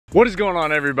What is going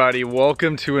on, everybody?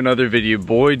 Welcome to another video.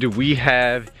 Boy, do we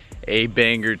have a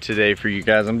banger today for you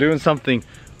guys. I'm doing something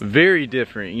very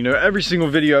different. You know, every single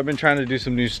video I've been trying to do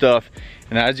some new stuff,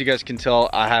 and as you guys can tell,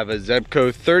 I have a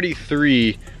ZEBCO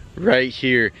 33 right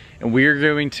here, and we are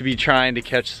going to be trying to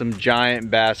catch some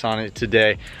giant bass on it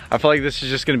today. I feel like this is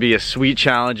just going to be a sweet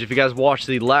challenge. If you guys watched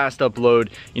the last upload,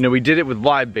 you know, we did it with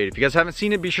live bait. If you guys haven't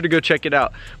seen it, be sure to go check it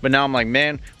out. But now I'm like,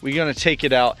 man, we're going to take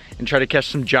it out and try to catch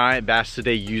some giant bass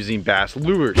today using bass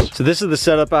lures. So this is the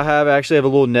setup I have. I actually have a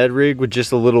little Ned rig with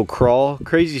just a little crawl.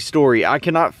 Crazy story, I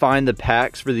cannot find the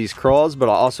packs for these crawls, but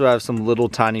I also have some little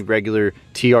tiny regular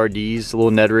TRDs,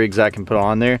 little Ned rigs I can put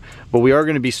on there. But we are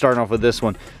going to be starting off with this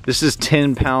one. This is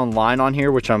 10-pound line on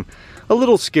here, which I'm a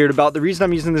little scared about. The reason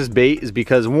I'm using this bait is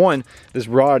because, one, this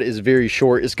rod is very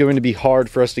short. It's going to be hard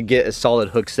for us to get a solid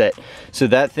hook set. So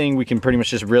that thing we can pretty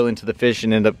much just reel into the fish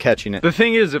and end up catching it. The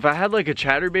thing is, if I had like a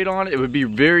chatterbait on it, it would be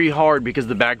very hard because of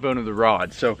the backbone of the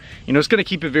rod. So, you know, it's going to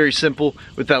keep it very simple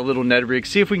with that little Ned rig.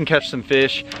 See if we can catch some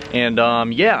fish. And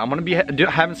yeah, I'm going to be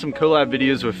having some collab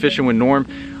videos with Fishing with Norm.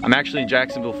 I'm actually in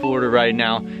Jacksonville, Florida right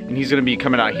now, and he's going to be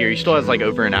coming out here. He still has like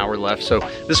over an hour left. So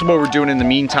this is what we're doing in the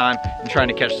meantime and trying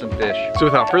to catch some fish. So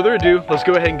without further ado, let's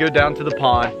go ahead and go down to the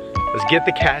pond. Let's get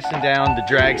the casting down, the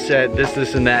drag set,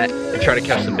 this and that, and try to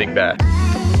catch some big bass.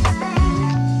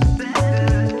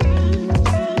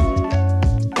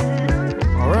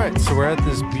 All right, so we're at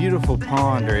this beautiful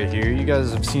pond right here. You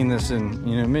guys have seen this in,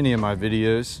 you know, many of my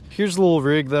videos. Here's the little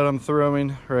rig that I'm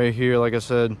throwing right here. Like I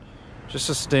said, just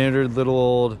a standard little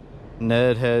old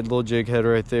Ned head, little jig head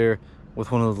right there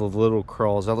with one of the little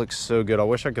crawls. That looks so good. I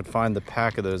wish I could find the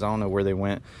pack of those. I don't know where they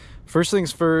went. First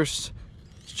things first,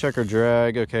 let's check our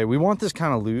drag. Okay, we want this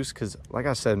kind of loose because, like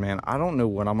I said, man, I don't know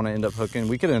when I'm going to end up hooking.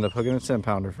 We could end up hooking a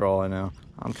 10-pounder for all I know.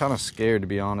 I'm kind of scared, to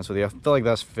be honest with you. I feel like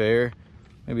that's fair.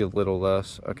 Maybe a little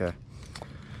less. Okay.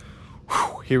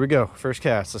 Whew, here we go. First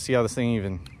cast. Let's see how this thing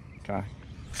even... Okay.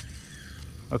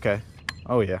 Okay.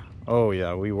 Oh, yeah. Oh,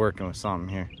 yeah. We working with something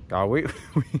here. God,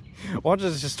 watch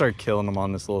us just start killing them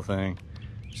on this little thing.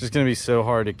 It's just going to be so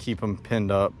hard to keep them pinned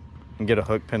up and get a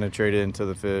hook penetrated into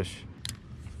the fish.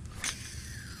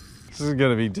 This is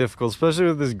gonna be difficult, especially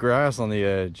with this grass on the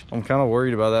edge. I'm kind of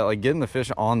worried about that, like getting the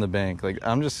fish on the bank. Like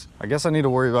I guess I need to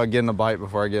worry about getting a bite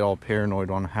before I get all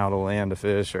paranoid on how to land a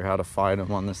fish or how to fight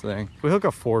them on this thing. If we hook a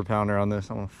 4-pounder on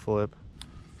this, I'm gonna flip.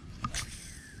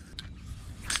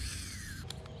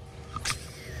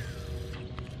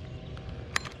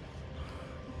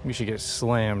 We should get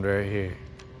slammed right here.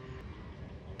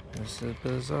 This is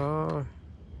bizarre.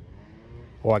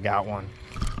 Oh, I got one.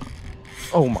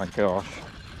 Oh my gosh.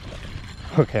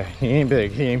 Okay, he ain't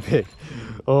big, he ain't big.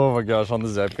 Oh my gosh, on the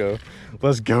ZEBCO.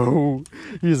 Let's go.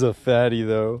 He's a fatty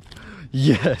though.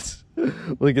 Yes.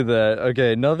 Look at that.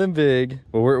 Okay, nothing big,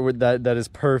 but that is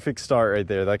perfect start right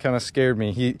there. That kind of scared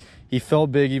me. He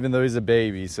felt big even though he's a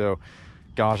baby. So,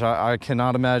 gosh, I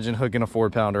cannot imagine hooking a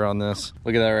 4-pounder on this.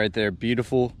 Look at that right there.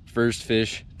 Beautiful first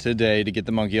fish today to get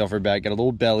the monkey off her back. Got a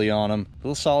little belly on him. A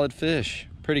little solid fish.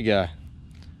 Pretty guy.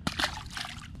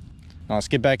 Now let's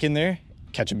get back in there,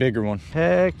 catch a bigger one.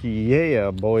 Heck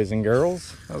yeah, boys and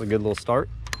girls. That was a good little start.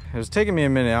 It was taking me a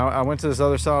minute. I went to this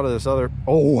other side of this other...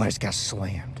 Oh, I just got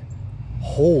slammed.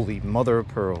 Holy mother of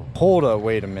pearl. Hold up,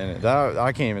 wait a minute.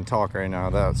 I can't even talk right now.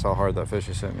 That's how hard that fish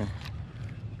just hit me.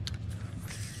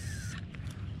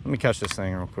 Let me catch this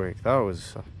thing real quick. That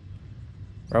was...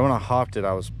 right when I hopped it,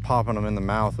 I was popping him in the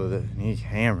mouth with it, and he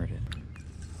hammered it.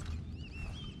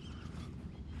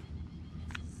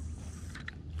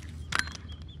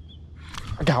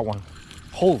 I got one.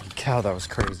 Holy cow, that was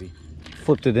crazy.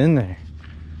 Flipped it in there.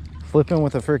 Flipping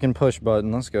with a freaking push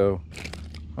button. Let's go.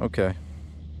 Okay.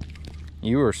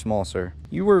 You were small, sir.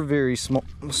 You were very small.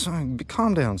 Son,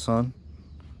 calm down, son.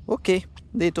 Okay,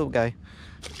 little guy.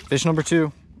 Fish number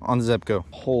 2 on the ZEBCO.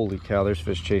 Holy cow, there's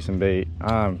fish chasing bait.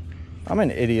 I'm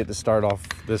an idiot to start off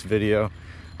this video.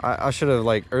 I should have,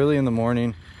 like, early in the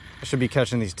morning, I should be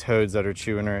catching these toads that are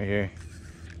chewing right here.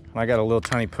 I got a little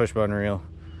tiny push button reel.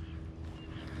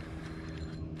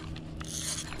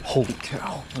 Holy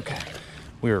cow. Okay.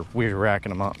 We were racking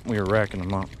them up. We were racking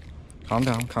them up. Calm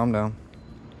down, calm down.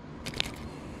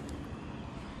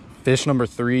 Fish number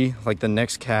 3, like the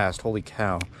next cast. Holy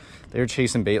cow. They were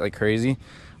chasing bait like crazy. I'm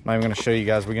not even going to show you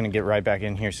guys. We're going to get right back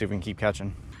in here, see if we can keep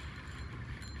catching.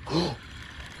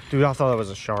 Dude, I thought that was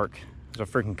a shark. It was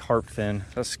a freaking carp fin.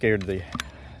 That scared the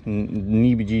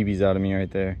neebie-jeebies out of me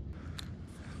right there.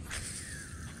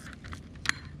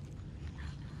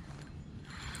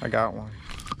 I got one.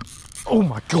 Oh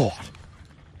my god.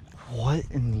 What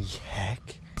in the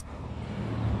heck?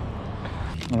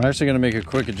 I'm actually going to make a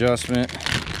quick adjustment.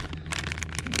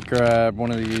 grab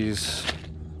one of these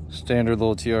standard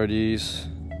little TRDs,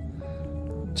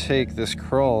 take this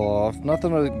crawl off.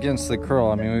 Nothing against the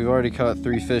crawl. I mean, we've already caught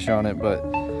 3 fish on it, but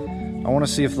I want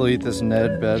to see if they'll eat this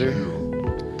Ned better.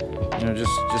 You know,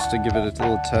 just to give it a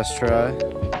little test try.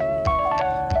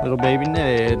 Little baby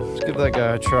Ned. Let's give that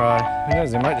guy a try. Who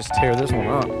knows, they might just tear this one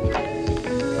up.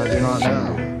 I do not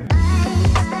know.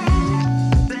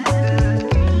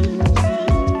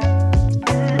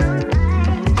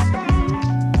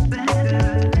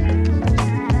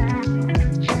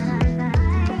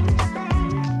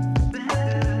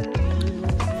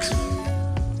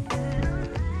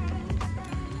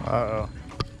 Uh-oh.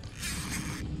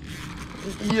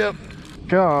 Yep.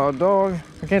 God, dog.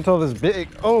 I can't tell if it's big.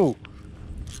 Oh!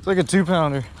 It's like a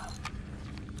 2-pounder.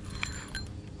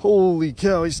 Holy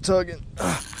cow, he's tugging.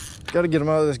 Gotta get him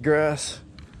out of this grass.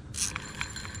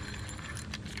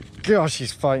 Gosh,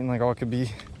 he's fighting like all could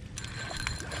be.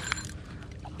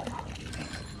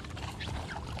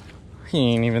 He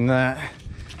ain't even that.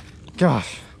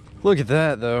 Gosh, look at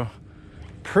that though.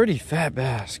 Pretty fat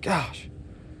bass, gosh.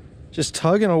 Just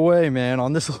tugging away, man,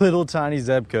 on this little tiny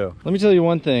ZEBCO. Let me tell you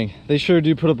one thing. They sure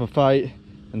do put up a fight,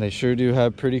 and they sure do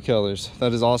have pretty colors.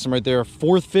 That is awesome right there.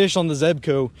 4th fish on the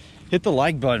ZEBCO. Hit the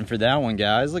like button for that one,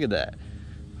 guys. Look at that.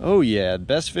 Oh, yeah.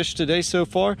 Best fish today so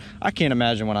far. I can't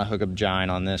imagine when I hook up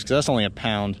giant on this, because that's only a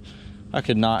pound. I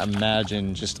could not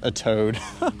imagine just a toad.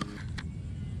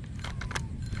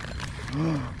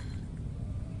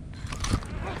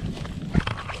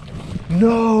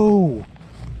 No!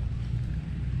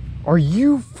 Are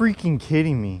you freaking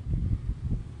kidding me?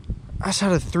 I just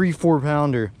had a 3-4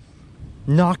 pounder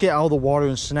knock it out of the water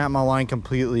and snap my line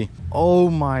completely. Oh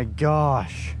my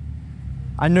gosh.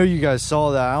 I know you guys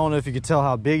saw that. I don't know if you could tell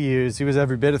how big he is. He was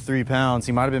every bit of 3 pounds.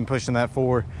 He might have been pushing that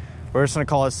 4. We're just gonna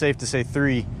call it safe to say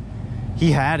 3.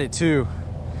 He had it too.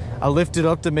 I lifted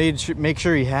up to make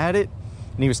sure he had it,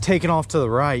 and he was taking off to the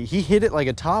right. He hit it like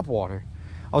a topwater.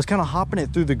 I was kind of hopping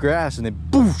it through the grass, and then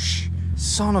boosh!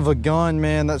 Son of a gun,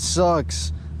 man, that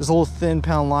sucks. This little thin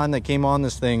pound line that came on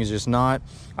this thing is just not,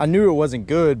 I knew it wasn't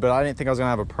good, but I didn't think I was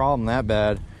gonna have a problem that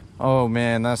bad. Oh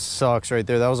man, that sucks right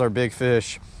there. That was our big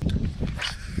fish.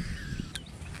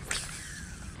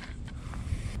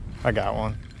 I got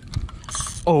one.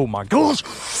 Oh my gosh.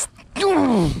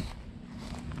 That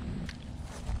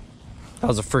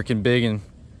was a freaking big one.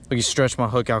 Look, he stretched my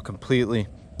hook out completely.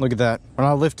 Look at that. When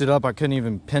I lifted up, I couldn't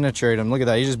even penetrate him. Look at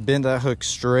that. He just bent that hook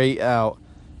straight out.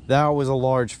 That was a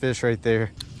large fish right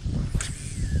there.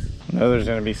 I know there's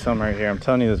gonna be some right here. I'm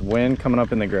telling you, this wind coming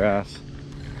up in the grass.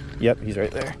 Yep, he's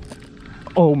right there.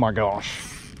 Oh my gosh.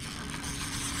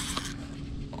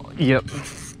 Yep.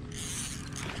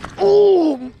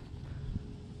 Oh!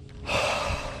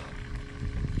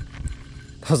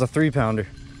 That was a 3-pounder.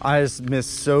 I just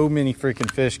missed so many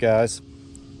freaking fish, guys.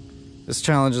 This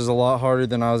challenge is a lot harder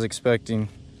than I was expecting.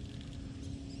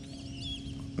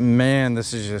 Man,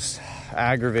 this is just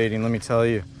aggravating, let me tell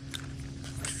you.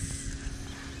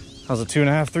 That was a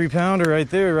 2.5, 3-pounder right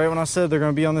there, right when I said they're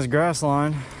gonna be on this grass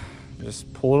line.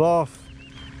 Just pull it off.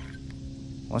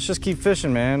 Let's just keep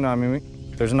fishing, man. I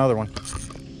mean, there's another one.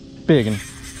 Big one.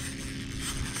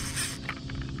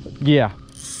 Yeah.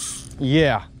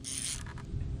 Yeah.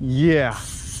 Yeah.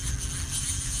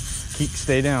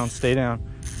 Stay down, stay down.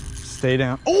 Stay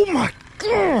down. Oh my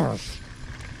gosh!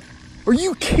 Are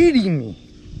you kidding me?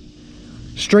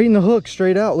 Straighten the hook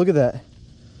straight out. Look at that.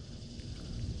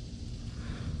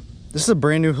 This is a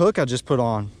brand new hook I just put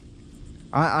on.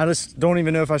 I just don't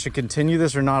even know if I should continue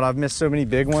this or not. I've missed so many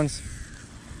big ones.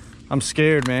 I'm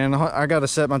scared, man. I gotta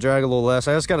set my drag a little less.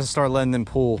 I just gotta start letting them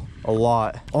pull a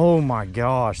lot. Oh my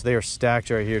gosh, they are stacked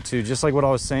right here too. Just like what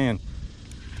I was saying.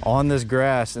 On this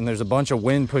grass, and there's a bunch of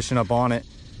wind pushing up on it.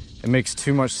 It makes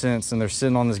too much sense, and they're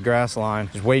sitting on this grass line,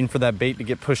 just waiting for that bait to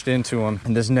get pushed into them.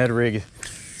 And this Ned rig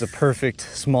is a perfect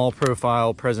small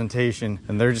profile presentation,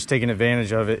 and they're just taking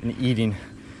advantage of it and eating.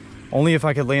 Only if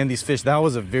I could land these fish. That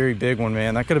was a very big one,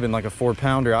 man. That could have been like a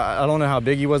 4-pounder. I don't know how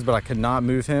big he was, but I could not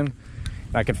move him.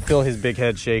 I could feel his big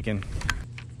head shaking.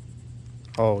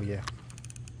 Oh yeah.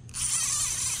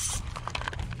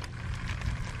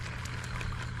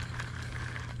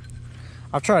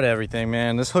 I've tried everything,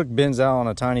 man. This hook bends out on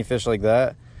a tiny fish like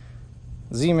that.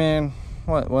 Z-Man,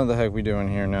 what the heck are we doing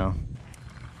here now?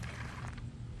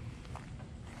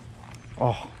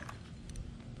 Oh.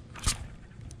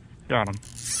 Got him.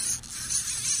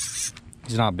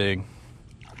 He's not big.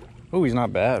 Oh, he's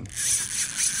not bad.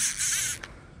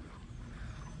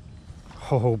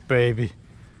 Oh, baby.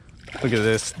 Look at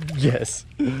this. Yes.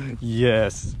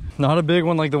 Yes. Not a big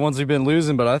one like the ones we've been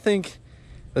losing, but I think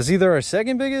that's either our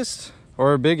second biggest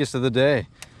or our biggest of the day.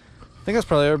 I think that's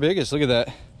probably our biggest. Look at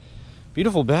that.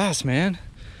 Beautiful bass, man.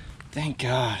 Thank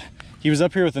God. He was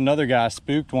up here with another guy,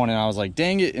 spooked one, and I was like,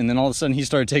 dang it. And then all of a sudden he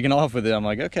started taking off with it. I'm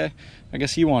like, okay, I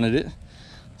guess he wanted it.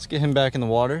 Let's get him back in the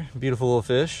water. Beautiful little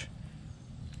fish.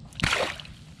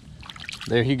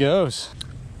 There he goes.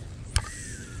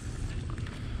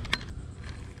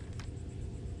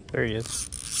 There he is.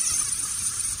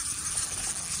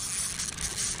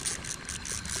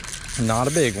 Not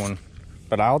a big one,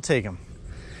 but I'll take him.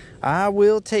 I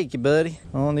will take you, buddy,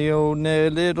 on the old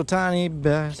little tiny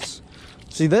bass.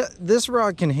 See, this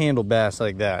rod can handle bass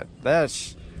like that.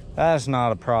 That's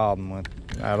not a problem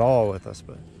at all with us.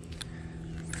 But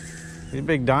these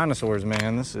big dinosaurs,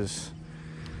 man, this is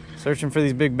searching for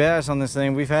these big bass on this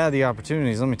thing. We've had the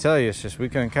opportunities. Let me tell you, it's just we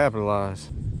couldn't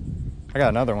capitalize. I got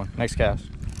another one. Next cast.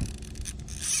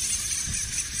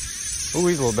 Oh,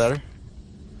 he's a little better.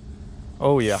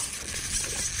 Oh yeah.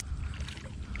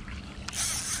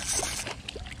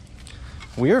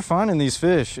 We are finding these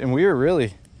fish, and we are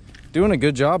really doing a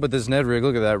good job with this Ned rig.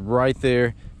 Look at that right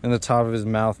there in the top of his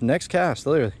mouth. Next cast,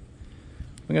 literally.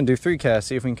 We're gonna do 3 casts,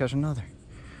 see if we can catch another.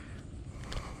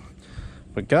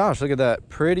 But gosh, look at that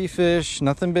pretty fish.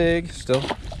 Nothing big, still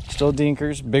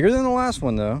dinkers. Bigger than the last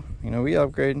one though. You know, we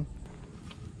upgrading.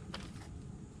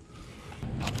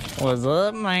 What's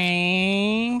up,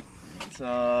 man? What's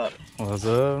up? What's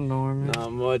up, Norman?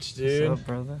 Not much, dude. What's up,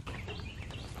 brother?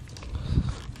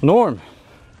 Norm.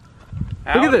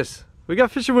 Howdy. Look at this. We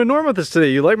got fishing with Norm with us today.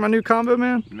 You like my new combo,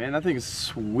 man? Man, that thing is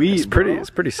sweet. It's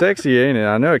pretty sexy, ain't it?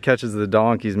 I know it catches the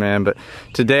donkeys, man, but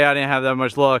today I didn't have that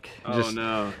much luck.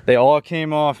 No. They all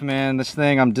came off, man. This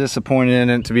thing, I'm disappointed in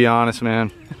it, to be honest,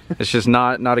 man. It's just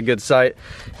not a good sight.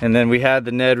 And then we had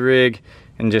the Ned rig,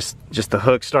 and just the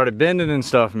hook started bending and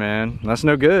stuff, man. That's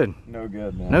no good. No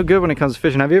good, man. No good when it comes to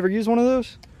fishing. Have you ever used one of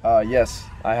those? Yes,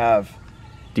 I have.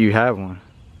 Do you have one?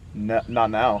 No, not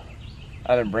now.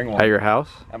 I didn't bring one. At your house?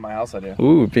 At my house I do.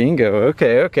 Ooh, bingo.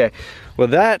 Okay. Well,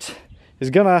 that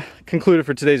is gonna conclude it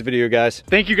for today's video, guys.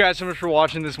 Thank you guys so much for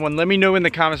watching this one. Let me know in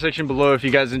the comment section below if you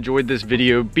guys enjoyed this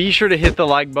video. Be sure to hit the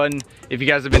like button if you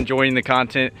guys have been enjoying the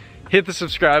content. Hit the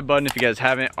subscribe button if you guys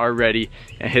haven't already,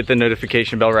 and hit the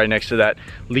notification bell right next to that.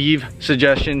 Leave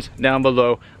suggestions down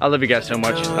below. I love you guys so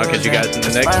much. I'll catch you guys in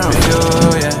the next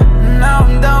video. Now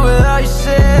I'm done with all you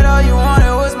said. All you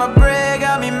wanted was my bread.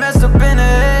 Got me messed